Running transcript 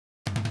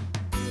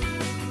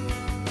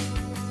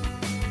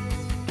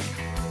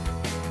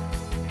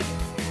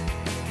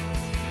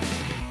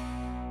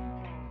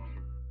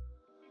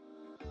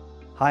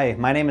Hi,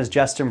 my name is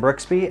Justin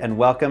Brooksby and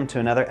welcome to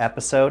another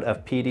episode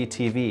of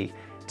PDTV.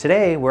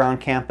 Today we're on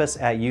campus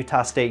at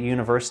Utah State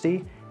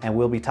University and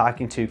we'll be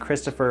talking to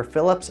Christopher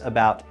Phillips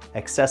about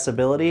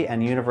accessibility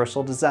and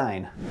universal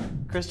design.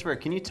 Christopher,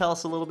 can you tell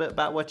us a little bit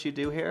about what you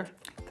do here?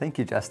 Thank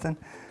you, Justin.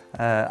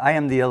 I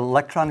am the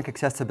Electronic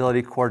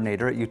Accessibility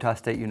Coordinator at Utah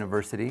State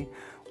University,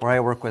 where I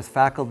work with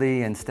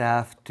faculty and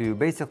staff to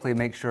basically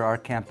make sure our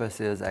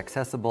campus is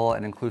accessible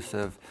and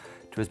inclusive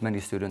to as many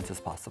students as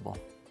possible.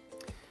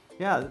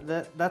 Yeah,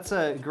 that's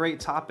a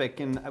great topic,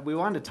 and we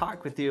wanted to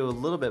talk with you a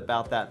little bit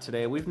about that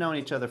today. We've known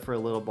each other for a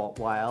little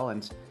while,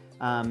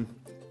 and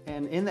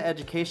in the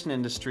education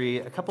industry,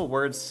 a couple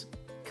words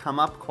come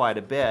up quite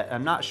a bit.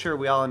 I'm not sure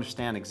we all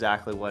understand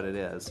exactly what it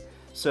is.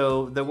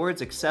 So the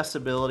words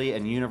accessibility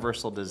and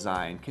universal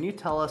design, can you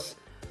tell us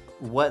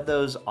what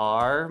those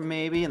are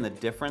maybe and the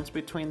difference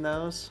between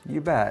those? You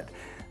bet.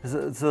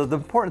 So the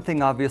important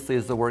thing obviously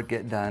is the work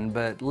get done,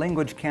 but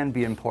language can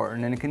be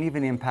important and it can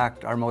even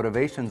impact our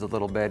motivations a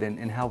little bit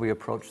in how we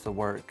approach the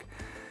work.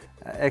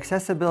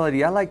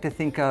 Accessibility I like to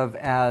think of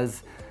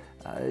as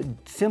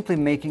simply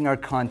making our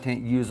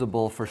content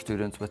usable for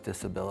students with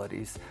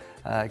disabilities.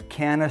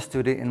 Can a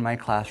student in my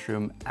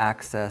classroom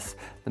access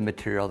the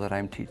material that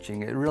I'm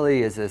teaching? It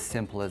really is as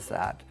simple as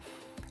that.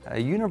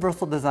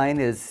 Universal design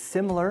is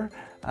similar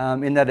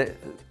in that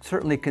it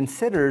certainly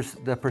considers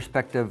the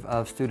perspective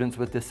of students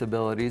with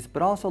disabilities,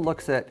 but also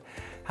looks at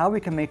how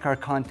we can make our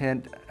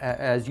content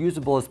as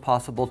usable as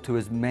possible to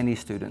as many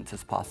students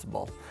as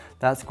possible.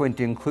 That's going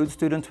to include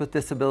students with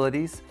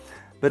disabilities,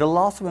 but it'll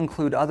also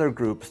include other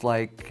groups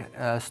like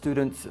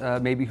students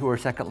maybe who are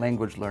second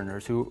language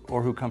learners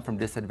or who come from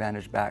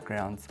disadvantaged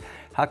backgrounds.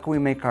 How can we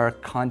make our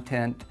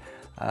content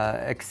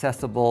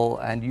accessible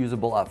and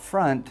usable up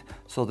front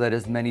so that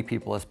as many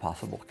people as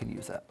possible can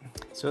use it?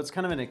 So it's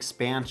kind of an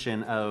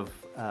expansion of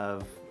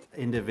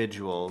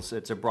individuals.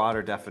 It's a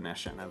broader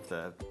definition of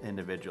the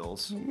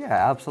individuals.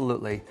 Yeah,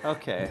 absolutely.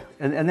 Okay.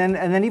 And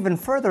then even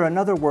further,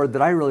 another word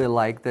that I really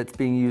like that's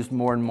being used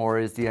more and more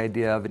is the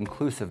idea of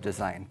inclusive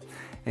design.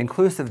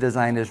 Inclusive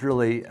design is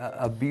really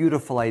a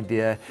beautiful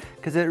idea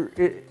because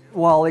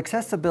while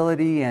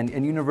accessibility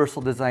and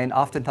universal design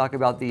often talk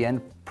about the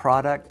end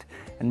product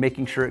and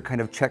making sure it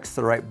kind of checks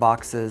the right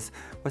boxes,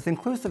 with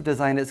inclusive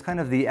design it's kind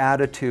of the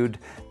attitude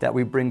that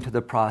we bring to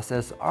the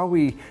process. Are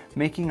we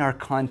making our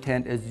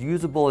content as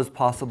usable as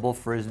possible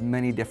for as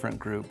many different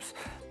groups?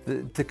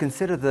 To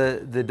consider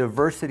the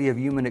diversity of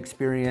human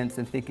experience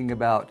and thinking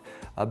about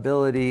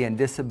ability and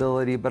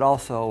disability, but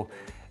also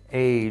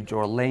age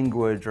or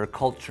language or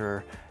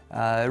culture,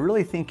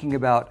 really thinking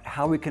about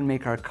how we can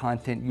make our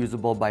content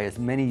usable by as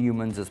many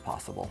humans as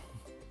possible.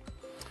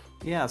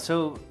 Yeah,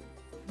 so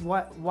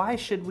why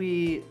should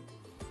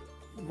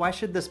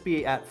this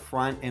be at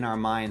front in our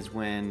minds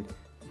when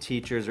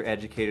teachers or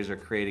educators are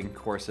creating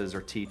courses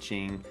or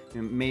teaching,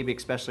 maybe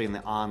especially in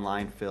the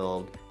online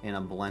field in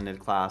a blended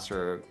class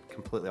or a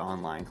completely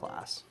online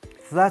class?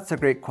 So that's a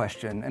great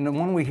question, and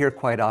one we hear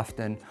quite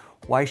often.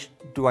 Why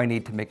do I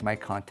need to make my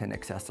content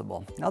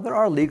accessible? Now there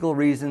are legal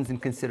reasons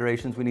and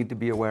considerations we need to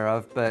be aware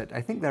of, but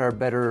I think there are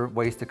better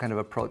ways to kind of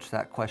approach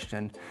that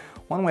question.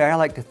 One way I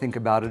like to think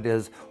about it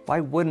is,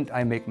 why wouldn't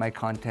I make my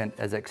content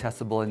as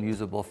accessible and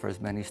usable for as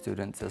many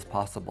students as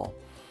possible?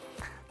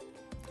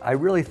 I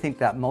really think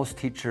that most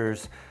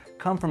teachers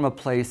come from a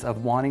place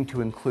of wanting to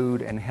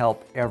include and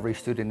help every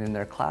student in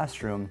their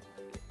classroom.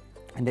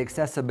 And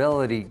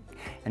accessibility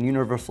and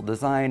universal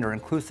design or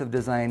inclusive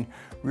design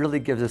really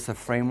gives us a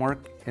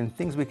framework and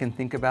things we can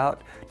think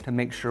about to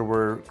make sure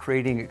we're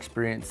creating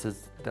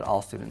experiences that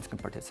all students can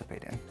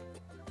participate in.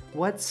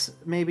 What's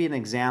maybe an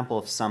example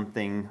of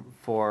something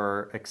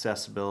for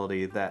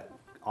accessibility that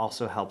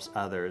also helps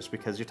others?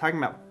 Because you're talking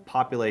about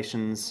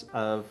populations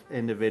of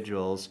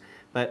individuals,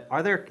 but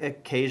are there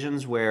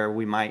occasions where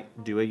we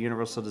might do a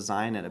universal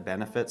design and it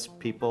benefits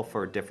people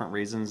for different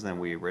reasons than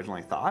we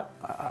originally thought?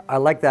 I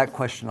like that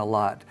question a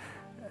lot.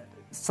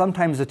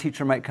 Sometimes a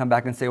teacher might come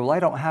back and say, well,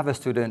 I don't have a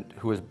student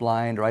who is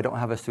blind or I don't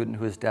have a student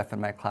who is deaf in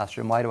my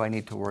classroom. Why do I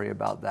need to worry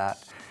about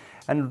that?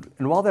 And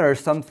while there are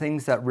some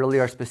things that really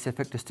are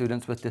specific to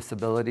students with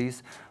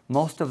disabilities,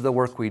 most of the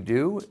work we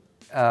do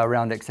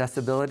around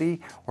accessibility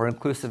or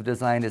inclusive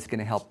design is going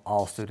to help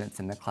all students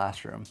in the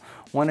classroom.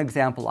 One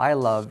example I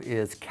love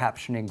is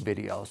captioning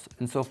videos.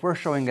 And so if we're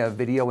showing a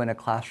video in a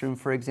classroom,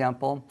 for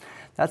example,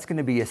 that's going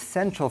to be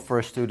essential for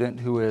a student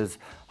who is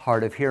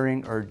hard of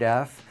hearing or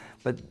deaf.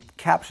 But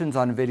captions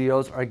on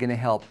videos are going to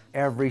help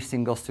every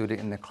single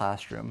student in the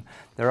classroom.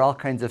 There are all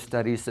kinds of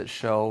studies that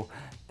show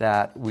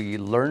that we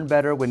learn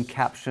better when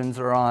captions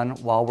are on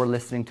while we're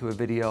listening to a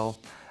video.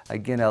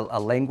 Again, a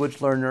language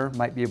learner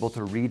might be able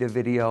to read a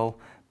video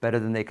better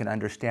than they can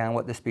understand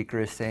what the speaker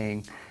is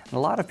saying. And a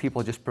lot of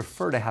people just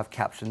prefer to have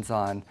captions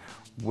on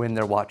when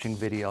they're watching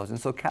videos. And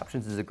so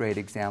captions is a great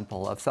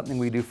example of something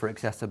we do for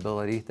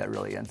accessibility that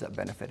really ends up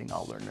benefiting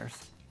all learners.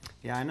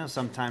 Yeah, I know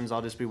sometimes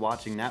I'll just be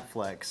watching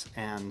Netflix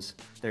and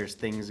there's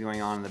things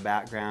going on in the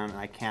background and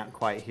I can't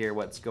quite hear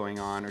what's going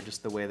on or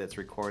just the way that's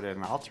recorded,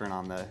 and I'll turn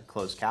on the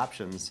closed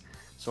captions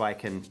so I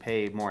can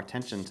pay more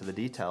attention to the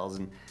details.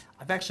 And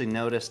I've actually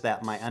noticed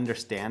that my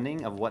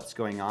understanding of what's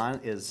going on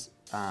is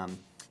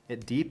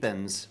it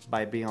deepens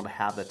by being able to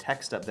have the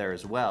text up there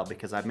as well,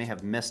 because I may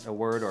have missed a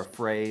word or a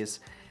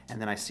phrase,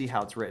 and then I see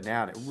how it's written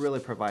out. It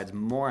really provides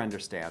more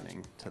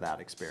understanding to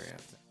that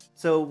experience.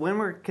 So when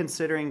we're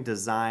considering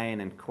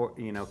design and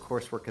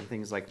coursework and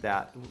things like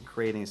that,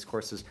 creating these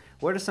courses,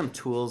 what are some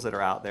tools that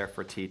are out there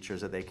for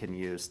teachers that they can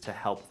use to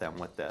help them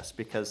with this?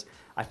 Because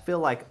I feel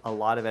like a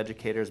lot of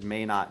educators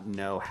may not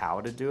know how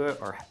to do it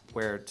or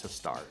where to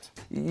start.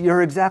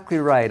 You're exactly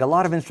right. A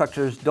lot of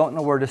instructors don't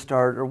know where to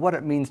start or what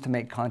it means to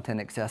make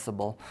content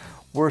accessible.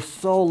 We're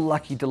so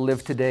lucky to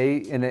live today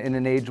in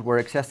an age where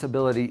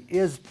accessibility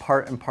is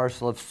part and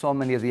parcel of so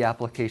many of the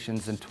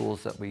applications and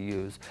tools that we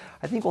use.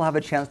 I think we'll have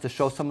a chance to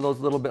show some of those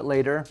a little bit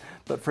later,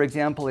 but for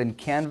example in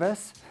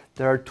Canvas,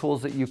 there are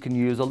tools that you can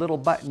use, a little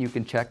button you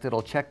can check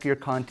that'll check your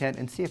content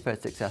and see if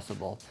it's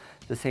accessible.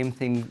 The same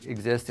thing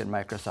exists in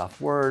Microsoft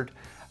Word,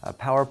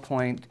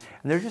 PowerPoint,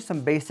 and there's just some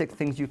basic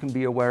things you can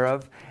be aware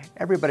of.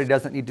 Everybody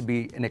doesn't need to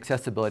be an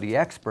accessibility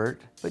expert,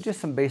 but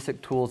just some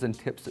basic tools and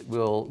tips that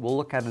we'll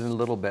look at in a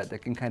little bit that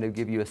can kind of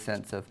give you a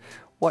sense of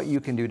what you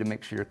can do to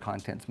make sure your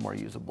content's more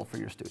usable for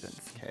your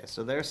students. Okay,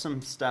 so there's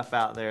some stuff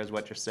out there is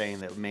what you're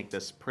saying that would make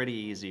this pretty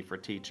easy for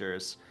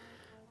teachers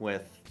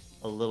with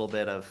a little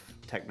bit of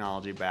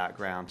technology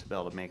background to be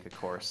able to make a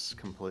course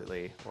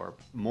completely or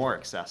more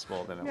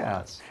accessible than it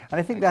was. And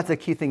I think that's a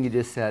key thing you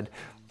just said.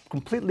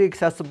 Completely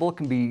accessible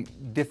can be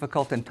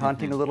difficult and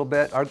daunting a little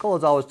bit. Our goal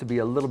is always to be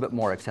a little bit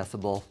more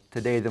accessible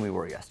today than we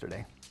were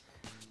yesterday.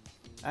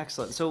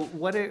 Excellent. So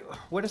what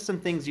are some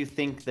things you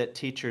think that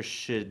teachers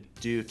should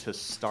do to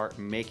start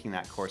making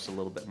that course a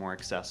little bit more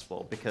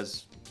accessible?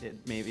 Because it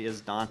maybe is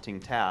a daunting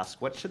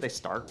task. What should they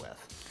start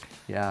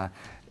with? Yeah.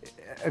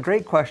 A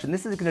great question.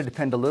 This is going to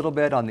depend a little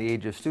bit on the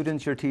age of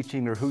students you're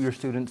teaching or who your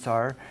students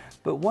are.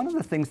 But one of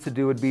the things to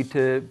do would be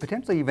to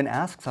potentially even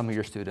ask some of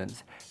your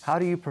students, how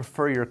do you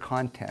prefer your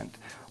content?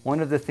 One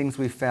of the things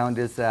we found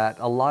is that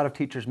a lot of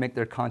teachers make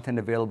their content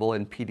available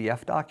in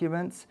PDF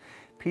documents.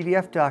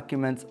 PDF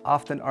documents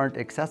often aren't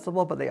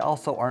accessible, but they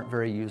also aren't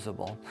very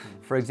usable.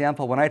 For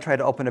example, when I try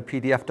to open a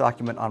PDF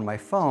document on my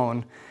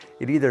phone,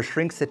 it either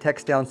shrinks the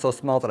text down so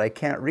small that I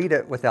can't read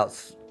it without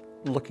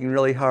looking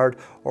really hard,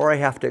 or I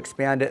have to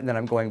expand it and then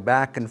I'm going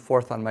back and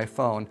forth on my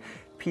phone.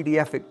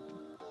 PDF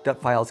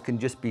files can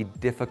just be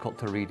difficult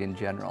to read in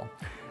general.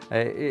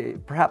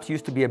 It perhaps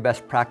used to be a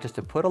best practice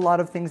to put a lot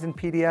of things in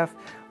PDF.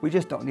 We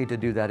just don't need to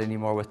do that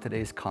anymore with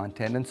today's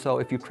content. And so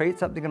if you create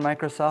something in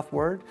Microsoft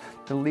Word,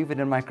 then leave it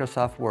in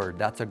Microsoft Word.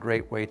 That's a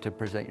great way to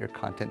present your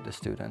content to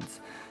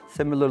students.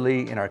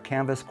 Similarly, in our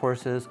Canvas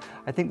courses,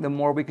 I think the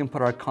more we can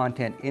put our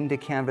content into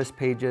Canvas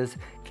pages,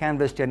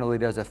 Canvas generally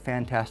does a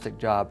fantastic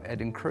job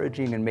at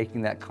encouraging and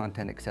making that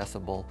content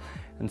accessible.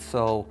 And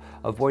so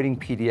avoiding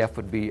PDF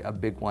would be a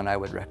big one I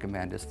would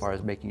recommend as far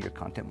as making your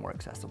content more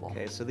accessible.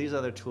 Okay, so these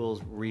other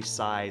tools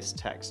resize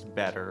text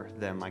better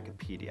than like a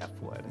PDF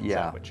would. Is Yeah,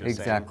 that what you're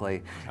exactly.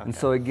 saying? Okay. And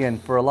so again,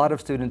 for a lot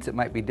of students, it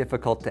might be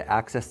difficult to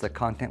access the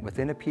content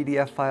within a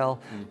PDF file,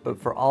 but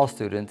for all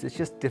students, it's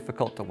just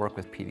difficult to work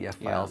with PDF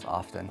files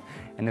often.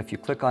 And if you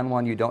click on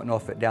one, you don't know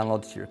if it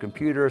downloads to your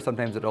computer,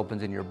 sometimes it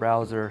opens in your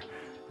browser.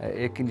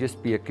 It can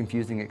just be a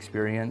confusing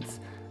experience.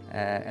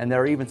 And there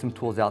are even some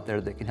tools out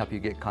there that can help you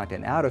get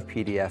content out of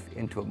PDF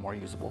into a more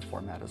usable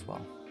format as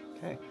well.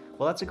 Okay,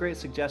 well that's a great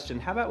suggestion.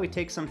 How about we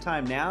take some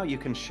time now? You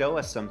can show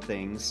us some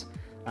things,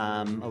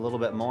 a little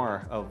bit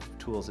more of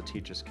tools that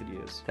teachers could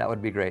use. That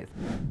would be great.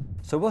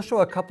 So we'll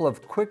show a couple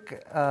of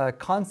quick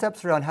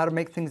concepts around how to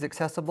make things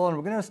accessible, and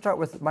we're going to start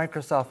with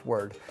Microsoft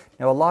Word.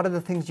 Now a lot of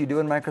the things you do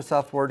in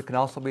Microsoft Word can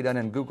also be done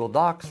in Google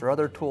Docs or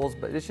other tools,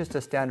 but it's just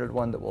a standard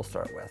one that we'll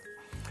start with.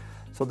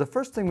 So the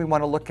first thing we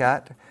want to look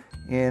at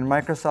in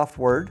Microsoft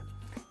Word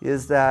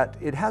is that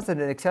it has an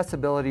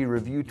accessibility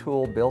review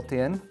tool built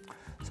in.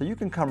 So you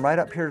can come right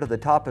up here to the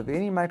top of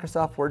any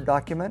Microsoft Word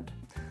document,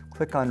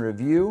 click on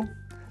Review,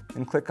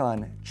 and click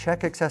on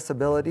Check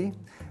Accessibility,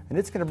 and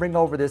it's going to bring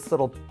over this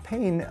little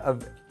pane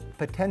of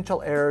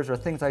potential errors or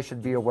things I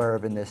should be aware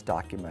of in this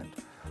document.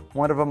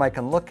 One of them I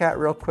can look at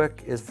real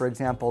quick is, for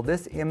example,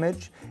 this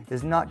image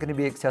is not going to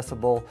be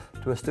accessible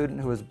to a student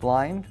who is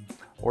blind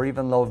or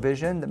even low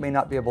vision that may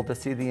not be able to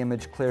see the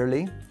image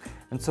clearly.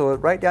 And so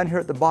right down here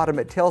at the bottom,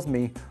 it tells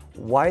me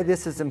why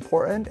this is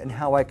important and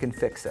how I can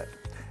fix it.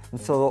 And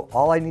so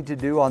all I need to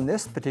do on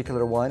this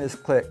particular one is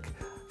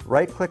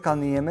right-click on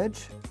the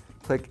image,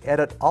 click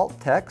Edit Alt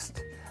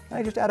Text, and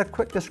I just add a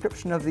quick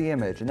description of the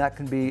image. And that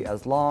can be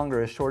as long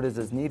or as short as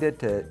is needed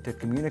to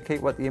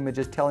communicate what the image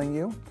is telling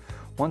you.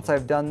 Once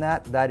I've done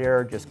that, that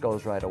error just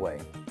goes right away.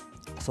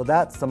 So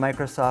that's the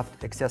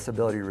Microsoft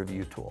Accessibility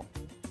Review tool.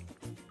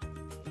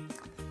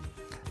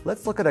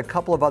 Let's look at a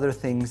couple of other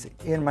things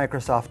in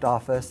Microsoft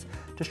Office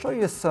to show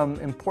you some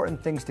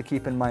important things to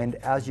keep in mind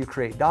as you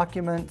create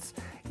documents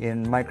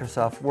in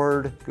Microsoft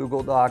Word,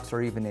 Google Docs,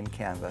 or even in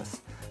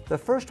Canvas. The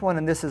first one,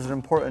 and this is an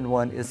important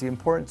one, is the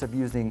importance of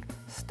using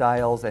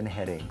styles and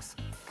headings.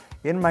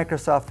 In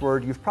Microsoft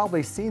Word, you've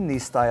probably seen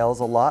these styles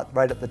a lot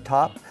right at the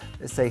top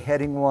that say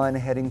heading 1,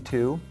 heading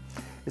 2.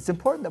 It's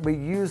important that we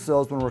use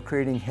those when we're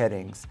creating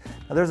headings.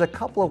 Now there's a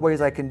couple of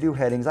ways I can do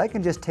headings. I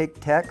can just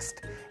take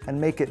text and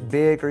make it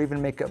big or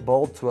even make it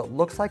bold so it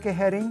looks like a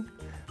heading,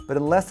 but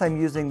unless I'm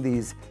using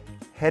these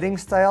heading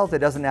styles, it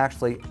doesn't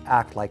actually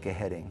act like a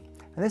heading.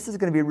 And this is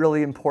going to be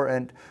really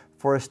important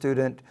for a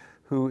student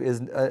who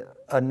is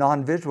a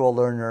non-visual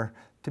learner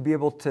to be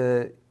able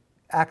to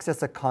access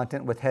the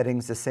content with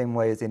headings the same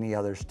way as any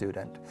other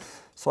student.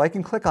 So I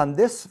can click on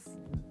this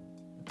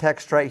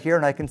text right here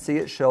and I can see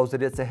it shows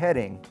that it's a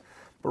heading.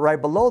 But right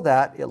below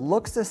that, it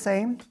looks the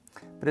same,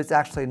 but it's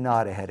actually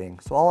not a heading.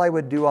 So all I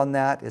would do on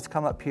that is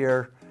come up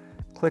here,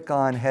 click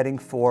on heading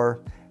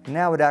 4, and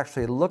now it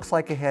actually looks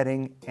like a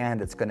heading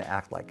and it's going to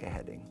act like a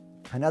heading.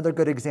 Another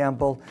good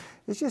example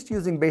is just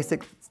using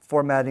basic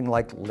formatting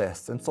like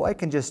lists. And so I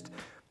can just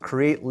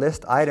create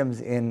list items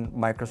in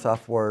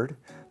Microsoft Word,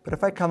 but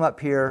if I come up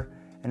here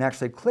and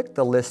actually click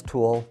the list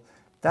tool,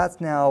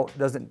 that's now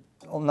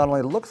not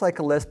only looks like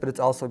a list, but it's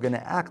also going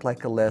to act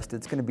like a list.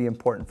 It's going to be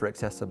important for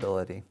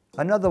accessibility.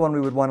 Another one we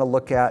would want to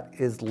look at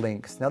is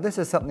links. Now this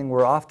is something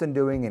we're often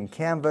doing in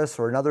Canvas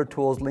or in other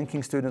tools,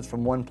 linking students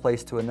from one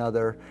place to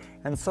another.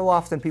 And so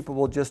often people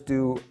will just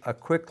do a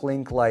quick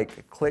link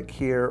like click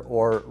here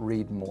or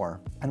read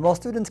more. And while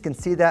students can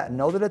see that and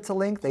know that it's a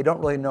link, they don't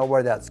really know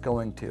where that's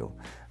going to.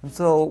 And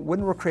so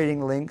when we're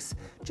creating links,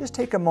 just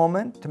take a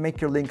moment to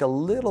make your link a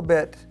little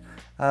bit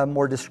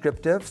more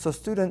descriptive so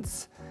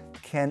students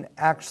can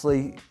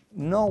actually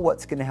know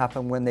what's going to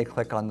happen when they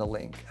click on the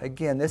link.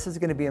 Again, this is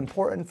going to be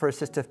important for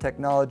assistive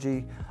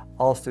technology.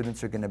 All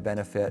students are going to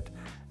benefit,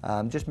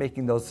 just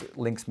making those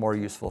links more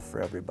useful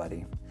for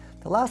everybody.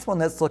 The last one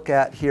let's look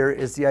at here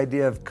is the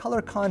idea of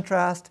color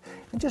contrast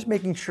and just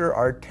making sure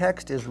our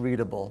text is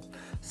readable.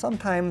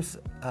 Sometimes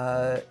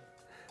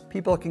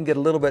people can get a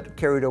little bit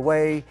carried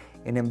away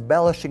in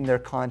embellishing their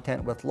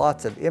content with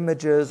lots of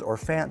images or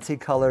fancy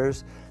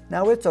colors.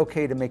 Now it's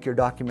okay to make your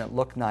document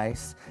look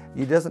nice.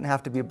 It doesn't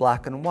have to be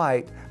black and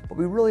white, but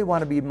we really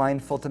want to be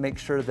mindful to make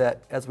sure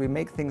that as we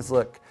make things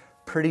look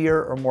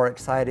prettier or more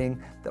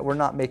exciting, that we're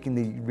not making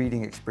the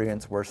reading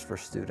experience worse for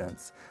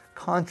students.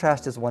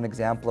 Contrast is one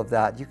example of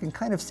that. You can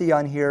kind of see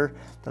on here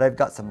that I've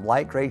got some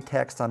light gray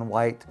text on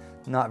white,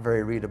 not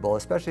very readable,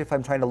 especially if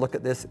I'm trying to look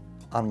at this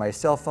on my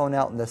cell phone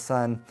out in the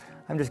sun.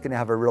 I'm just going to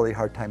have a really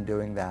hard time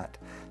doing that.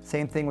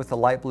 Same thing with the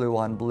light blue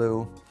on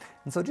blue.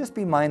 And so just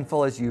be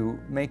mindful as you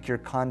make your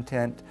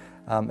content,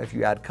 if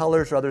you add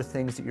colors or other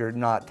things, that you're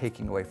not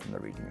taking away from the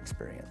reading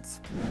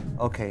experience.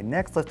 Okay,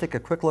 next let's take a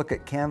quick look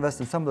at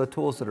Canvas and some of the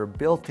tools that are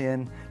built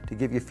in to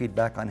give you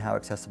feedback on how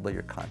accessible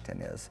your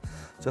content is.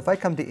 So if I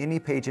come to any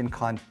page in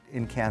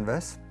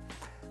Canvas,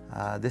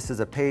 this is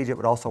a page that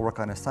would also work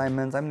on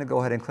assignments. I'm going to go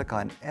ahead and click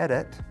on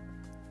Edit.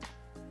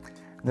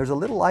 And there's a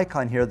little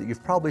icon here that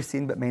you've probably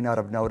seen but may not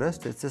have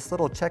noticed. It's this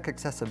little check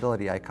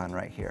accessibility icon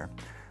right here.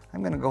 I'm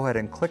going to go ahead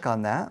and click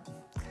on that,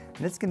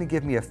 and it's going to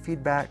give me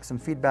some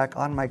feedback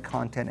on my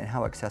content and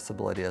how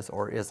accessible it is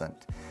or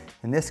isn't.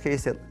 In this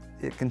case, it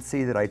can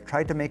see that I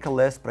tried to make a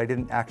list, but I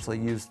didn't actually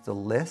use the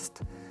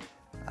list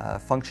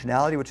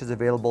functionality, which is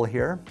available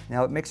here.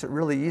 Now it makes it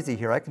really easy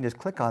here. I can just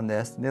click on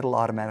this, and it'll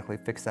automatically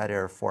fix that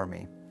error for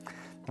me.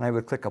 And I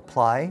would click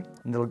Apply,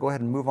 and it'll go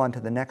ahead and move on to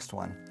the next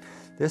one.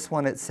 This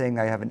one, it's saying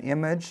I have an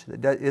image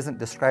that isn't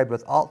described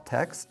with alt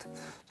text. So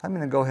I'm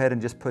going to go ahead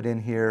and just put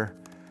in here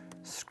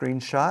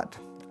screenshot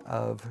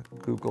of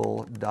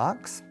Google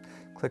Docs.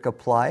 Click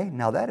Apply.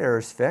 Now that error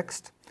is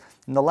fixed.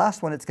 And the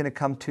last one it's going to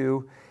come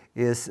to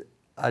is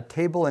a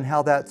table and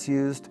how that's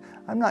used.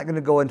 I'm not going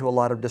to go into a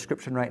lot of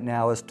description right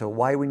now as to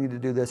why we need to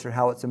do this or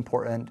how it's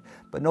important,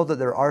 but know that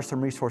there are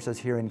some resources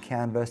here in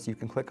Canvas. You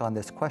can click on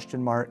this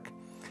question mark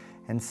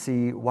and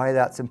see why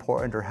that's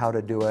important or how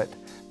to do it.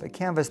 But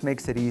Canvas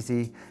makes it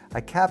easy.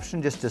 A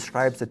caption just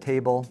describes the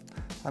table.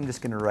 I'm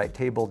just going to write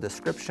table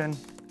description.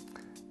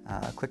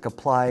 Click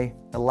Apply.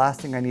 The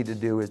last thing I need to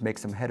do is make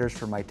some headers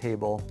for my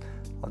table.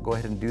 I'll go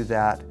ahead and do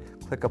that.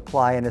 Click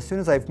Apply, and as soon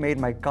as I've made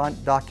my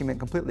document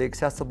completely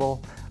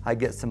accessible, I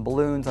get some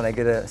balloons and I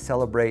get to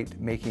celebrate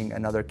making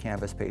another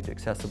Canvas page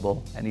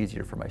accessible and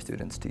easier for my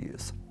students to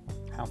use.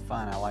 How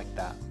fun, I like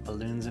that.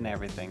 Balloons and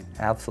everything.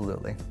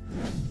 Absolutely.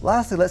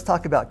 Lastly, let's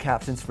talk about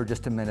captions for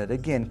just a minute.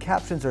 Again,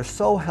 captions are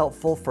so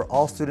helpful for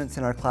all students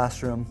in our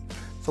classroom.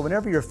 So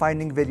whenever you're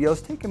finding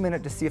videos, take a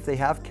minute to see if they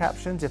have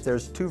captions. If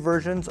there's 2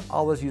 versions,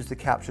 always use the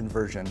captioned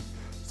version.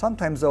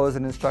 Sometimes though, as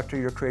an instructor,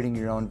 you're creating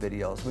your own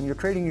videos. When you're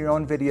creating your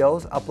own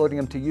videos, uploading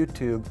them to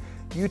YouTube,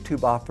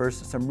 YouTube offers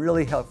some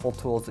really helpful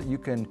tools that you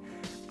can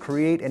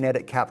create and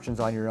edit captions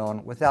on your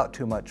own without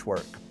too much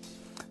work.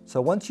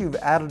 So once you've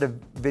added a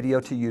video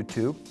to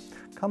YouTube,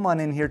 come on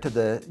in here to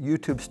the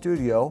YouTube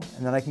Studio,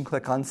 and then I can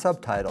click on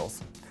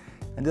Subtitles.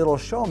 And it'll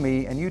show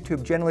me, and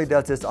YouTube generally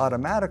does this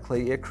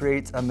automatically, it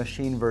creates a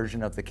machine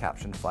version of the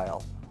caption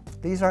file.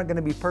 These aren't going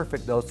to be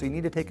perfect though, so you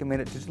need to take a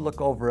minute to just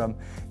look over them,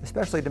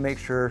 especially to make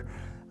sure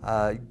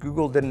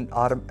Google didn't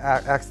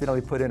accidentally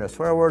put in a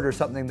swear word or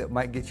something that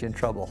might get you in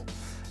trouble.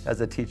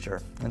 as a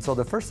teacher. And so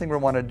the first thing we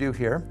want to do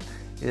here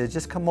is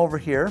just come over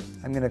here.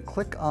 I'm going to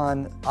click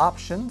on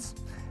Options,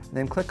 and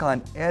then click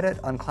on Edit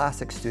on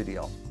Classic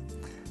Studio.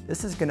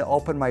 This is going to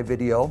open my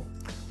video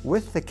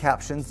with the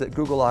captions that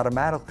Google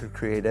automatically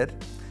created.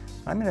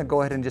 I'm going to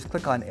go ahead and just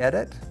click on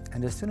Edit,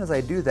 and as soon as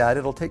I do that,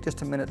 it'll take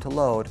just a minute to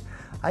load.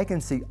 I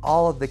can see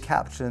all of the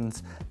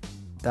captions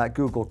that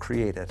Google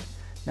created.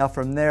 Now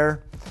from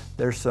there,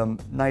 there's some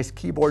nice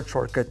keyboard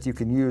shortcuts you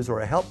can use,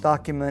 or a help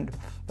document,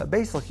 but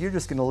basically you're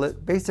just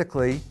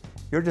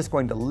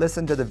going to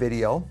listen to the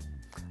video.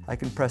 I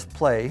can press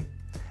play,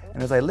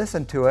 and as I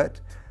listen to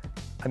it,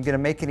 I'm going to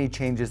make any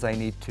changes I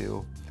need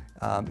to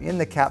in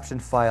the caption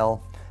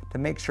file to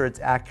make sure it's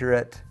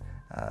accurate.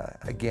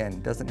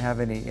 Again, doesn't have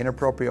any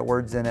inappropriate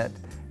words in it,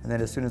 and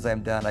then as soon as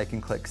I'm done, I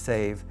can click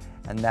Save,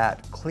 and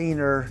that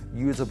cleaner,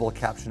 usable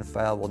caption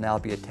file will now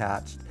be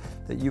attached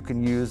that you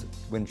can use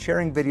when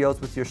sharing videos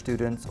with your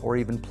students, or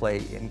even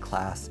play in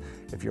class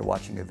if you're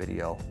watching a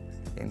video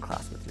in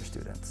class with your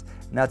students.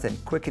 And that's a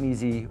quick and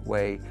easy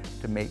way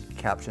to make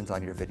captions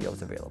on your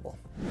videos available.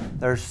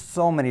 There's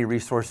so many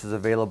resources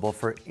available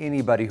for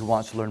anybody who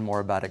wants to learn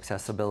more about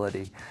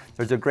accessibility.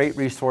 There's a great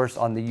resource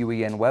on the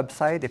UEN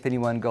website. If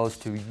anyone goes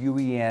to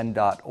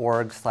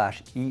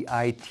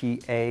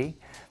uen.org/EITA,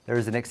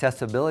 there's an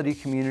accessibility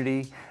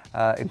community,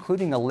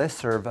 including a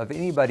listserv of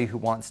anybody who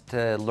wants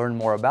to learn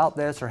more about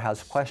this or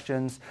has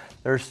questions.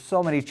 There's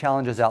so many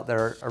challenges out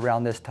there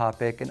around this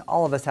topic, and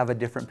all of us have a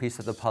different piece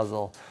of the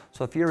puzzle.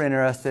 So if you're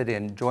interested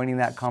in joining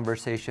that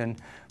conversation,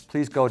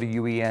 please go to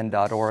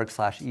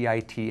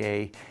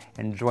uen.org/EITA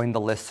and join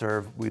the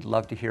listserv. We'd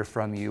love to hear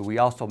from you. We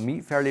also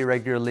meet fairly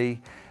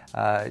regularly.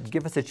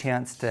 Give us a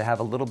chance to have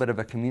a little bit of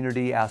a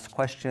community, ask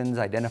questions,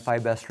 identify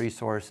best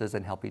resources,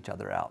 and help each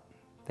other out.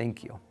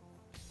 Thank you.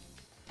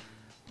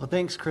 Well,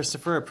 thanks,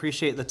 Christopher.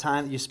 Appreciate the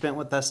time that you spent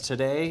with us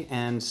today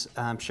and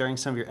sharing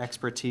some of your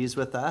expertise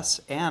with us,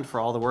 and for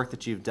all the work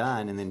that you've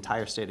done in the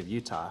entire state of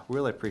Utah.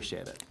 Really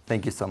appreciate it.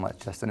 Thank you so much,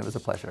 Justin. It was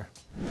a pleasure.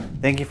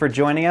 Thank you for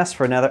joining us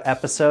for another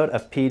episode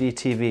of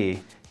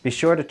PDTV. Be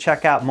sure to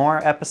check out more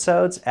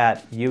episodes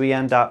at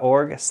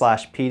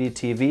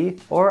uen.org/PDTV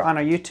or on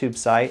our YouTube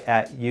site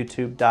at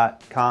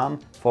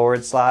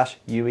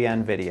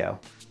youtube.com/UEN video.